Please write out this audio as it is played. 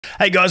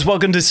Hey guys,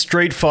 welcome to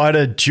Street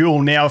Fighter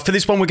Duel. Now, for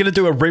this one, we're going to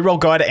do a reroll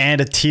guide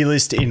and a tier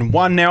list in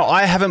one. Now,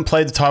 I haven't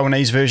played the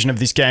Taiwanese version of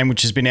this game,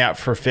 which has been out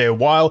for a fair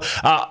while.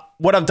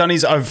 What I've done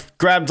is I've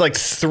grabbed like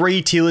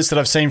 3 tier lists that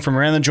I've seen from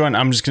around the joint.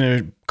 I'm just going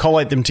to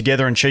collate them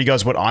together and show you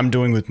guys what I'm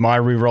doing with my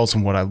rerolls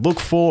and what I look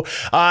for.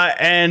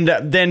 And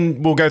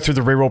then we'll go through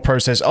the reroll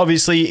process.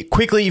 Obviously,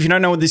 quickly, if you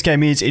don't know what this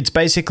game is, it's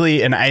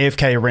basically an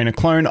AFK arena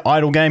clone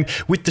idle game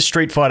with the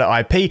Street Fighter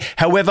IP.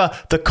 However,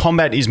 the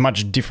combat is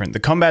much different. The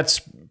combat's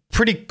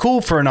pretty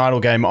cool for an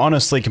idle game,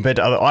 honestly, compared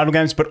to other idle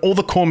games, but all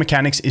the core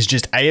mechanics is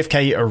just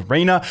AFK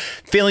arena,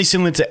 fairly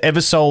similar to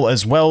Eversoul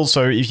as well,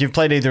 so if you've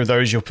played either of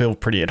those, you'll feel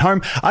pretty at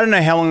home. I don't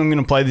know how long I'm going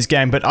to play this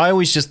game, but I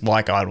always just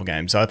like idle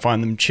games. I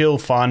find them chill,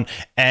 fun,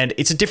 and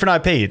it's a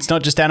different IP. It's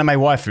not just anime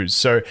waifus,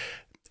 so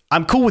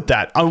I'm cool with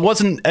that. I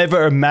wasn't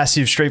ever a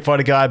massive Street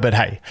Fighter guy, but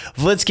hey,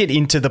 let's get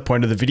into the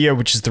point of the video,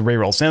 which is the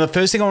rerolls. Now, the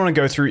first thing I want to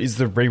go through is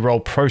the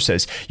reroll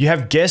process. You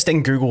have guest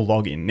and Google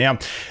login. Now,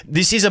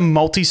 this is a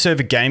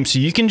multi-server game, so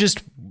you can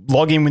just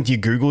log in with your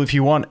Google if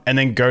you want, and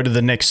then go to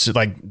the next,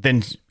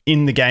 then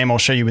in the game, I'll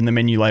show you in the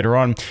menu later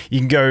on. You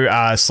can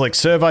go select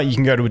server. You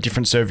can go to a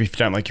different server if you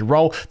don't like your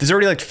role. There's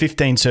already like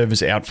 15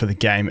 servers out for the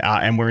game,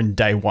 and we're in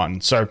day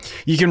 1. So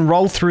you can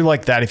roll through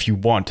like that if you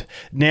want.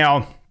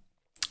 Now,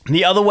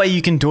 the other way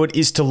you can do it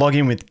is to log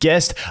in with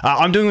guest.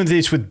 I'm doing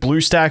this with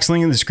BlueStacks.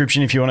 Link in the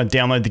description if you want to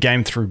download the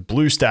game through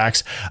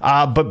BlueStacks.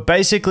 But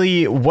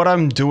basically, what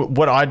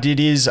I did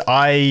is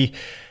I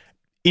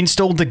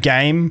installed the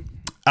game.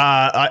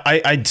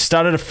 I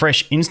started a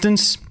fresh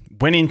instance,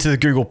 went into the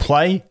Google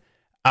Play,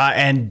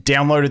 and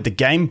downloaded the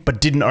game, but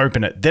didn't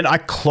open it. Then I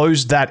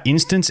closed that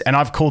instance, and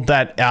I've called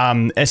that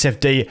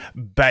SFD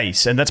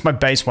base, and that's my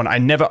base one. I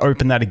never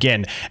opened that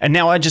again. And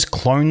now I just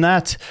clone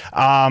that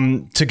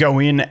to go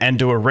in and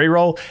do a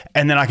reroll,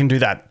 and then I can do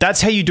that.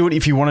 That's how you do it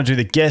if you want to do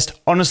the guest.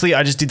 Honestly,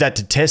 I just did that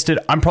to test it.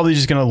 I'm probably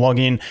just going to log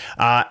in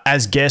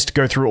as guest,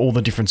 go through all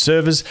the different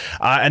servers,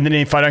 and then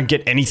if I don't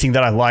get anything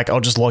that I like, I'll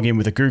just log in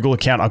with a Google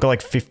account. I've got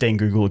like 15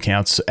 Google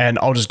accounts, and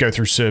I'll just go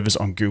through servers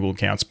on Google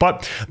accounts.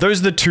 But those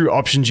are the 2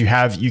 options you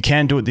have. You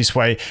can do it this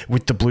way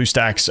with the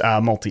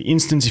BlueStacks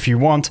multi-instance if you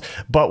want,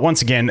 but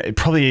once again,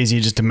 it's probably easier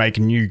just to make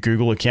a new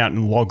Google account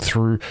and log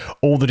through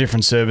all the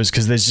different servers,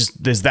 because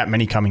there's that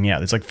many coming out.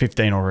 There's like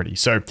 15 already,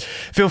 so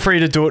feel free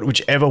to do it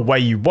whichever way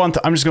you want.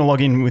 I'm just going to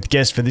log in with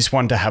guest for this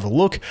one to have a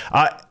look,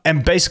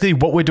 and basically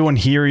what we're doing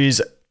here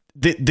is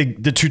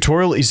the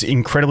tutorial is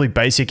incredibly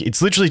basic.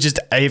 It's literally just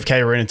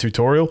AFK arena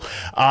tutorial,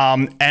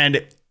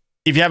 and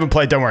if you haven't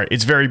played, don't worry.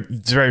 It's very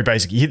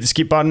basic. You hit the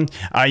skip button.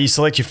 You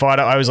select your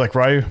fighter. I was like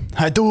Ryu,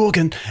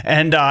 Hadouken,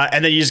 and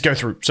then you just go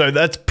through. So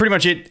that's pretty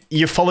much it.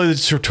 You follow the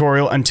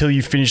tutorial until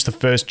you finish the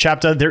first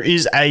chapter. There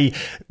is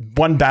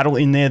one battle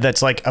in there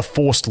that's like a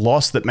forced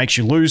loss that makes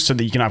you lose so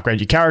that you can upgrade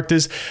your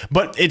characters.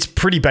 But it's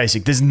pretty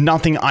basic. There's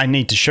nothing I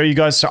need to show you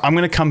guys. So I'm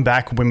going to come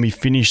back when we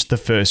finish the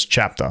first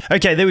chapter.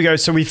 Okay, there we go.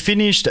 So we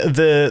finished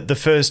the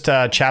first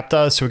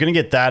chapter. So we're going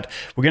to get that.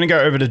 We're going to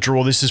go over to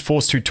draw. This is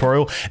forced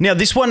tutorial. Now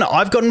this one,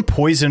 I've gotten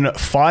poison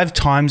 5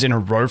 times in a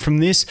row from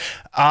this,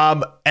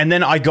 and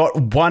then I got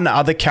one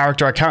other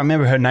character, I can't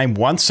remember her name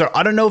once, so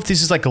I don't know if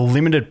this is like a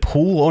limited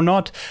pool or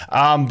not,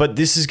 but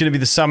this is going to be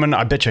the summon.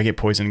 I bet you I get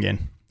poison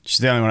again. She's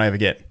the only one I ever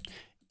get.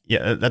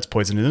 Yeah, that's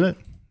poison, isn't it?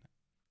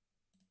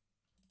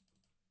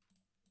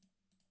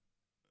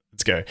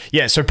 Let's go.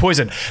 Yeah, so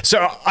poison.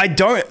 So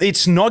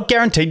it's not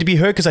guaranteed to be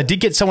her, because I did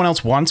get someone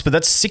else once, but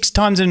that's 6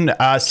 times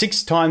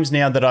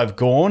now that I've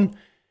gone.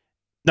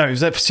 No,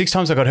 is that 6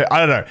 times I got her? I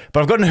don't know.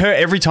 But I've gotten her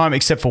every time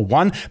except for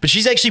 1. But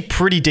she's actually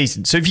pretty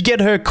decent. So if you get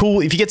her, cool.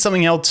 If you get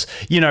something else,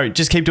 you know,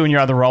 just keep doing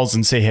your other rolls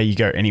and see how you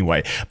go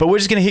anyway. But we're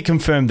just going to hit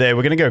confirm there.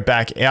 We're going to go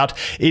back out.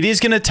 It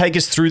is going to take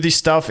us through this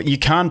stuff. You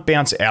can't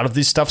bounce out of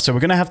this stuff. So we're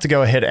going to have to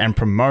go ahead and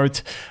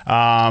promote,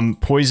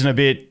 poison a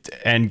bit,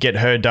 and get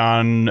her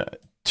done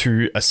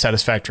to a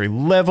satisfactory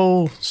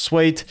level.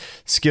 Sweet.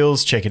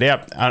 Skills, check it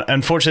out.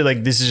 Unfortunately,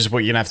 like, this is just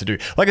what you're gonna have to do.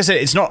 Like I said,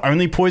 it's not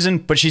only poison,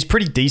 but she's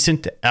pretty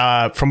decent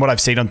from what I've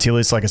seen on tier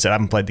lists. Like I said, I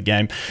haven't played the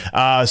game,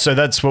 so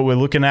that's what we're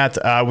looking at.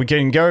 We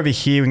can go over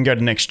here. We can go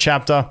to next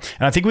chapter,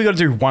 and I think we got to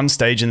do 1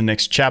 stage in the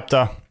next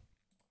chapter.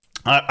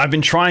 I've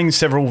been trying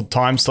several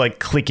times to like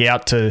click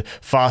out to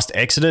fast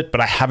exit it,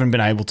 but I haven't been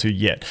able to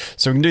yet.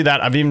 So we can do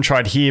that. I've even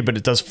tried here, but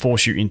it does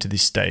force you into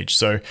this stage.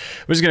 So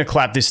we're just going to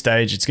clap this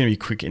stage. It's going to be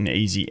quick and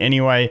easy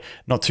anyway.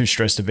 Not too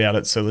stressed about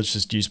it. So let's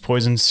just use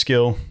poison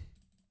skill.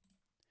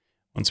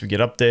 Once we get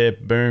up there,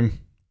 boom.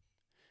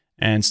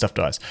 And stuff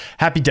dies.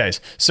 Happy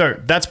days. So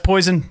that's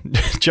poison.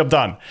 Job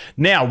done.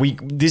 Now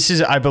this is,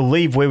 I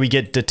believe, where we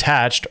get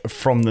detached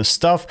from the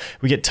stuff.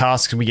 We get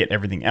tasks. We get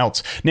everything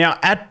else. Now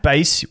at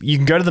base, you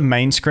can go to the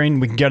main screen.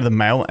 We can go to the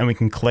mail, and we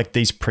can collect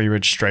these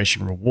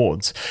pre-registration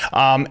rewards.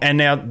 And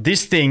now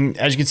this thing,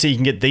 as you can see, you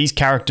can get these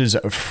characters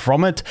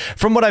from it.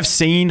 From what I've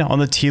seen on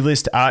the tier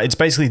list, it's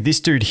basically this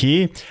dude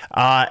here,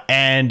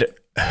 and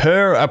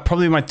her are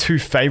probably my two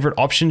favorite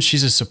options.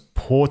 She's a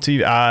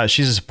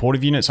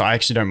supportive unit, so I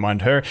actually don't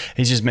mind her.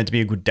 He's just meant to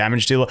be a good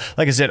damage dealer.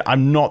 Like I said,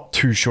 I'm not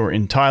too sure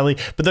entirely,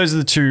 but those are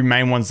the two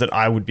main ones that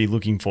I would be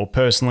looking for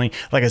personally.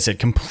 Like I said,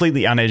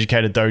 completely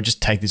uneducated though,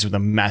 just take this with a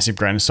massive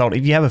grain of salt.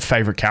 If you have a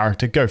favorite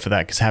character, go for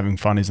that, because having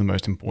fun is the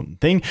most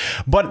important thing.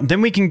 But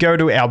then we can go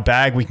to our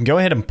bag. We can go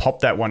ahead and pop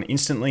that one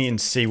instantly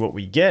and see what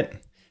we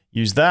get.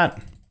 Use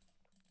that.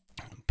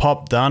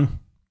 Pop, done.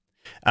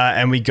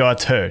 And we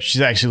got her.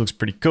 She actually looks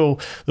pretty cool.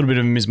 A little bit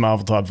of a Ms.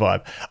 Marvel type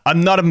vibe.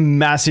 I'm not a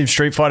massive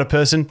Street Fighter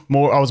person.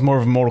 I was more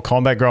of a Mortal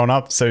Kombat growing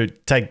up, so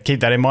keep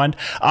that in mind.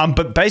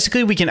 But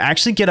basically, we can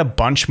actually get a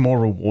bunch more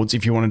rewards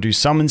if you want to do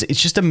summons.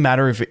 It's just a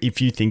matter of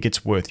if you think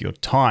it's worth your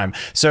time.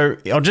 So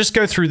I'll just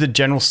go through the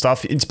general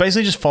stuff. It's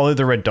basically just follow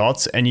the red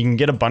dots, and you can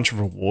get a bunch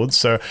of rewards.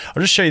 So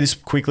I'll just show you this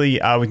quickly.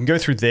 We can go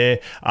through there,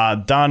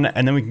 done,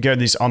 and then we can go to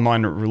this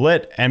online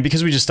roulette. And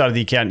because we just started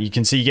the account, you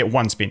can see you get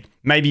one spin.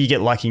 Maybe you get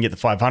lucky and get the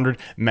 500.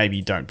 Maybe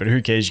you don't, but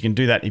who cares? You can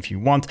do that if you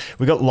want.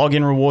 We got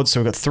login rewards, so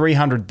we've got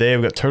 300 there.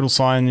 We've got total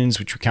sign-ins,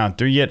 which we can't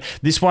do yet.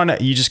 This one,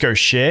 you just go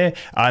share,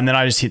 and then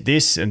I just hit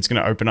this, and it's going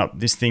to open up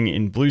this thing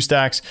in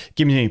BlueStacks.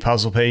 Give me a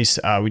puzzle piece.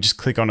 We just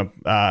click on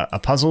a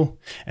puzzle,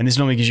 and this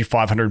normally gives you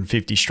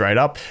 550 straight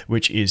up,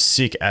 which is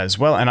sick as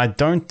well. And I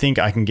don't think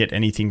I can get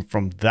anything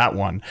from that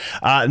one.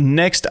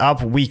 Next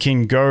up, we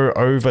can go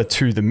over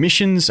to the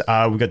missions.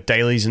 We've got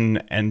dailies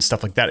and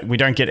stuff like that. We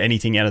don't get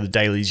anything out of the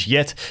dailies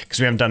yet, because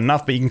we haven't done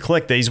enough, but you can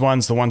collect these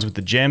ones, the ones with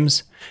the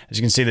gems. As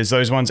you can see, there's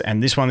those ones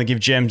and this one that give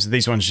gems.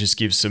 These ones just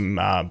give some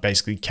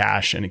basically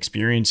cash and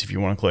experience if you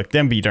want to collect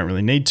them, but you don't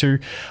really need to.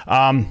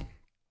 And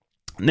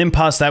then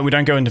past that, we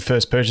don't go into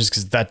first purchase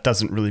because that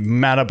doesn't really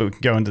matter, but we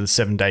can go into the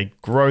 7-day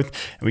growth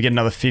and we get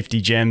another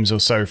 50 gems or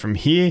so from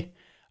here.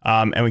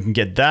 And we can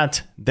get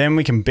that. Then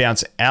we can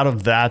bounce out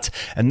of that.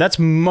 And that's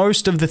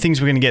most of the things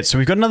we're going to get. So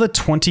we've got another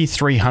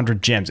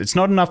 2,300 gems. It's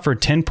not enough for a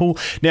 10 pull.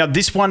 Now,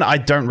 this one I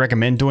don't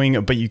recommend doing,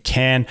 but you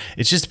can.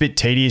 It's just a bit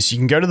tedious. You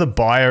can go to the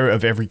bio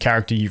of every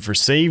character you've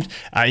received.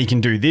 You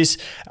can do this.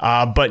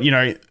 But, you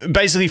know,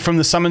 basically from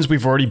the summons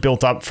we've already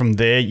built up from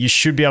there, you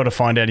should be able to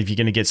find out if you're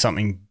going to get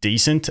something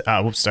decent.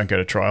 Whoops, don't go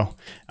to trial.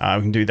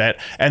 We can do that.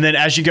 And then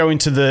as you go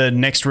into the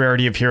next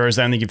rarity of heroes,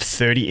 they only give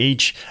 30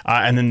 each.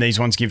 And then these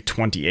ones give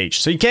 20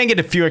 each. So you can get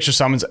a few extra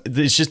summons.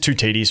 It's just too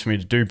tedious for me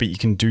to do, but you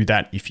can do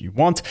that if you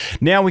want.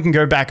 Now we can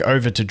go back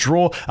over to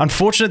draw.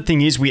 Unfortunate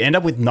thing is we end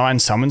up with 9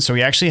 summons, so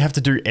we actually have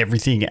to do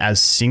everything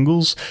as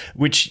singles,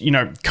 which, you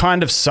know,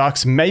 kind of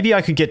sucks. Maybe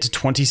I could get to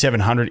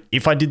 2,700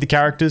 if I did the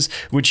characters,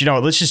 which, you know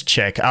what, let's just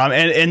check.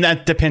 And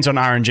that depends on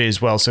RNG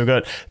as well. So we've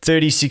got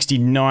 30, 60,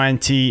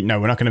 90. No,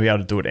 we're not going to be able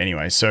to do it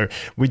anyway. So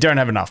we don't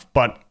have enough,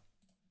 but,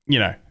 you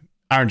know,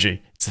 RNG,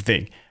 it's the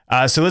thing.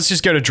 So let's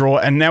just go to draw,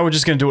 and now we're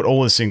just going to do it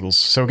all as singles.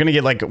 So we're going to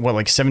get like, what,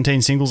 like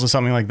 17 singles or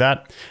something like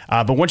that.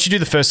 But once you do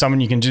the first summon,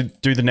 you can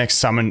do the next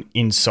summon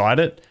inside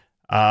it.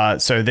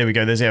 So there we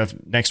go. There's our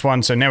next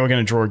one. So now we're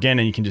going to draw again,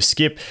 and you can just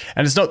skip.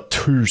 And it's not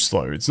too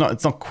slow. It's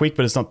not quick,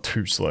 but it's not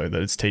too slow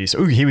that it's tedious.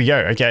 Ooh, here we go.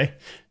 Okay.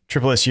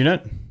 Triple S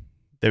unit.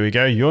 There we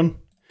go. Yun.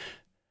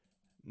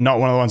 Not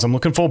one of the ones I'm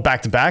looking for.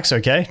 Back to backs.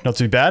 Okay. Not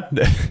too bad.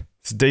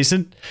 It's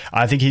decent.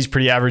 I think he's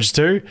pretty average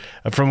too,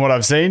 from what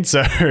I've seen.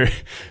 So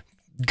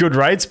good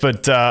rates,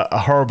 but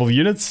horrible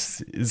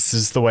units. This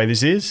is the way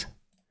this is.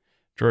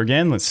 Draw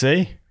again. Let's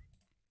see.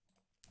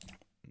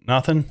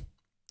 Nothing.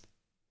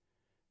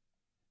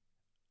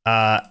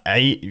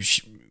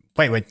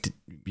 Wait.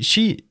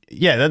 She?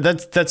 Yeah,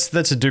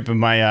 that's a dupe of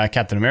my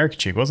Captain America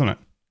chick, wasn't it?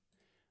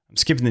 I'm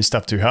skipping this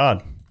stuff too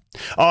hard.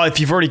 Oh, if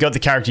you've already got the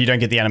character, you don't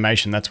get the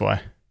animation. That's why.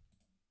 So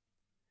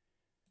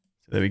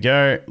there we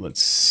go.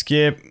 Let's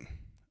skip.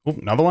 Oh,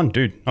 another one,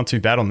 dude. Not too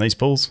bad on these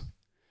pulls.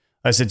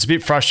 Like I said, it's a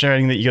bit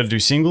frustrating that you got to do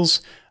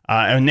singles.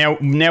 And now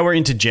we're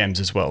into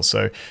gems as well.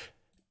 So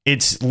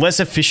it's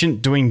less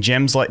efficient doing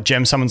gem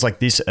summons like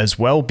this as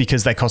well,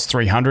 because they cost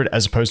 300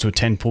 as opposed to a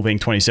 10 pull being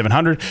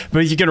 2,700.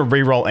 But if you're going to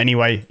reroll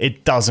anyway,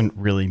 it doesn't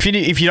really.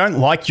 If you don't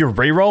like your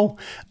reroll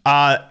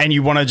and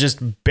you want to just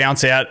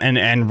bounce out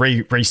and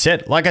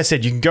reset, like I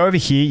said, you can go over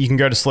here, you can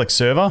go to select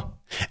server,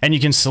 and you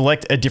can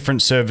select a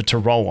different server to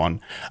roll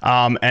on.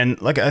 And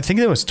like, I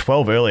think there was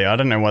 12 earlier. I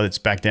don't know why it's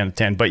back down to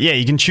 10, but yeah,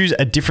 you can choose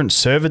a different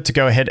server to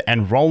go ahead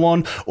and roll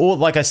on. Or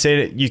like I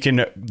said, you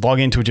can log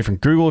into a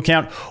different Google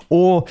account,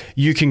 or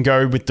you can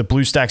go with the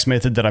BlueStacks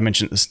method that I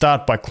mentioned at the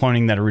start by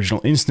cloning that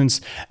original instance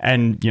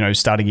and, you know,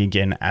 starting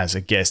again as a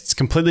guest. It's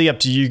completely up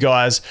to you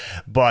guys.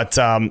 But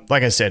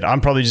like I said,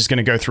 I'm probably just going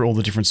to go through all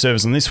the different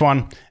servers on this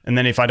one. And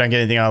then if I don't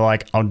get anything I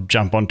like, I'll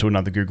jump onto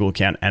another Google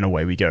account and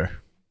away we go.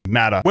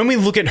 Matter. When we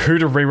look at who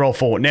to reroll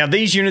for, now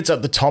these units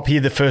at the top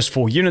here, the first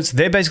 4 units,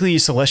 they're basically your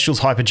Celestials,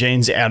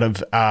 Hypergenes out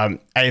of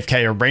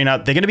AFK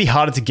Arena. They're going to be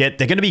harder to get.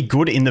 They're going to be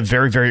good in the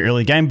very, very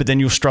early game, but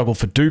then you'll struggle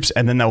for dupes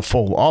and then they'll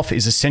fall off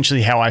is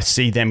essentially how I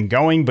see them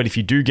going. But if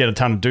you do get a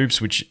ton of dupes,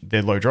 which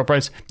they're low drop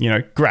rates, you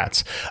know,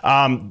 grats.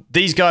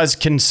 These guys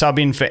can sub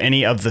in for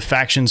any of the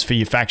factions for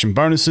your faction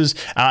bonuses.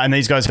 And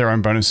these guys have their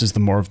own bonuses. The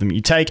more of them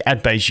you take,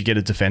 at base, you get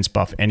a defense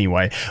buff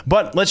anyway.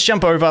 But let's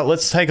jump over.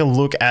 Let's take a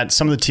look at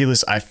some of the tier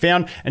lists I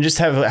found. and just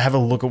have a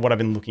look at what I've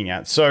been looking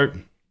at. So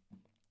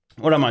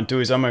what I might do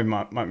is I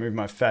might move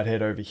my fat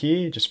head over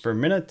here just for a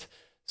minute,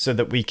 so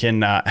that we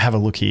can have a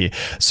look here.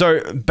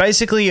 So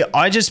basically,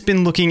 I just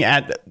been looking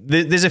at,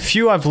 there's a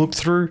few I've looked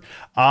through.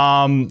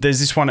 There's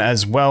this one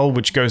as well,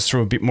 which goes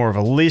through a bit more of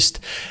a list.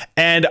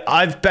 And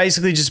I've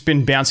basically just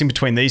been bouncing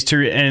between these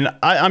two. And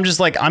I'm just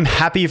like, I'm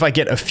happy if I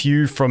get a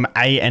few from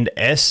A and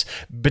S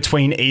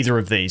between either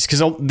of these.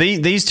 Because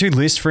these two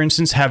lists, for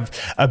instance, have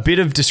a bit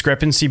of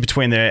discrepancy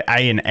between their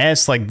A and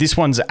S. Like this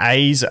one's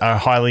A's are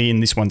highly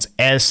and this one's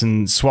S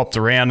and swapped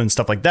around and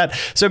stuff like that.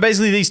 So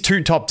basically these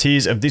two top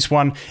tiers of this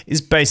one is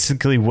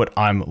basically what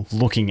I'm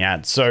looking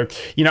at. So,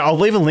 you know, I'll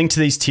leave a link to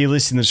these tier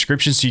lists in the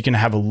description so you can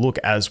have a look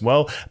as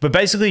well. But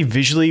basically,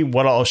 visually,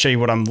 what I'll show you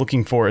what I'm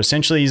looking for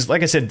essentially is,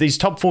 like I said, these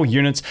top 4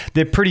 units,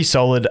 they're pretty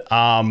solid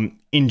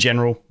in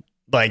general.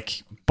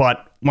 Like,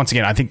 but once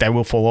again, I think they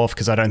will fall off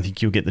because I don't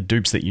think you'll get the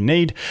dupes that you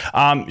need.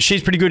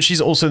 She's pretty good.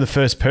 She's also the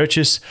first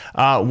purchase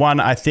one,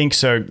 I think.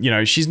 So, you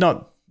know, she's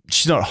not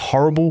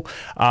horrible,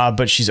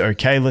 but she's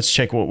okay. Let's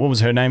check what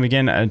was her name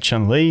again?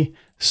 Chun-Li.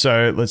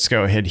 So let's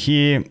go ahead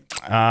here.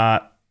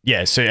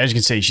 Yeah, so as you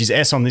can see, she's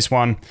S on this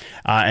one,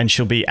 and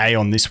she'll be A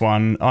on this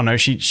one. Oh no,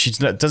 she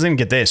doesn't even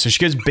get there. So she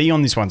goes B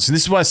on this one. So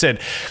this is why I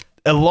said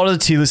a lot of the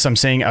tier lists I'm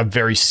seeing are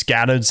very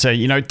scattered. So,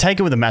 you know, take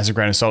it with a massive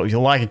grain of salt. If you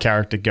like a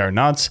character, go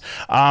nuts.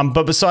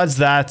 But besides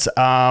that,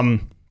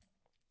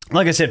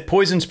 like I said,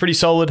 Poison's pretty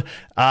solid.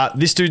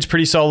 This dude's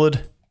pretty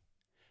solid.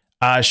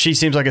 She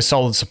seems like a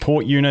solid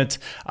support unit,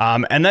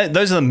 and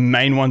those are the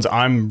main ones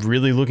I'm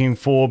really looking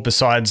for.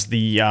 Besides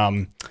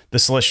the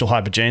Celestial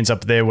Hypergenes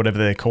up there, whatever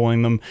they're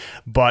calling them.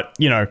 But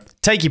you know,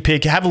 take your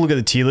pick, have a look at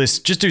the tier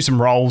list, just do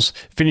some rolls,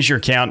 finish your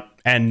account,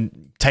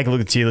 and take a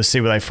look at the tier list,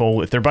 see where they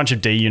fall. If they're a bunch of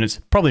D units,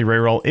 probably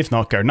reroll. If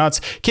not, go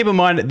nuts. Keep in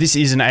mind, this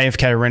is an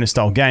AFK arena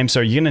style game,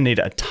 so you're going to need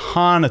a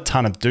ton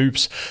of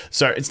dupes.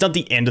 So it's not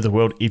the end of the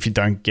world if you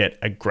don't get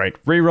a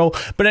great reroll.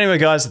 But anyway,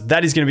 guys,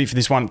 that is going to be it for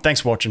this one.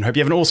 Thanks for watching. Hope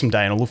you have an awesome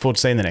day, and I look forward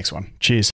to seeing the next one. Cheers.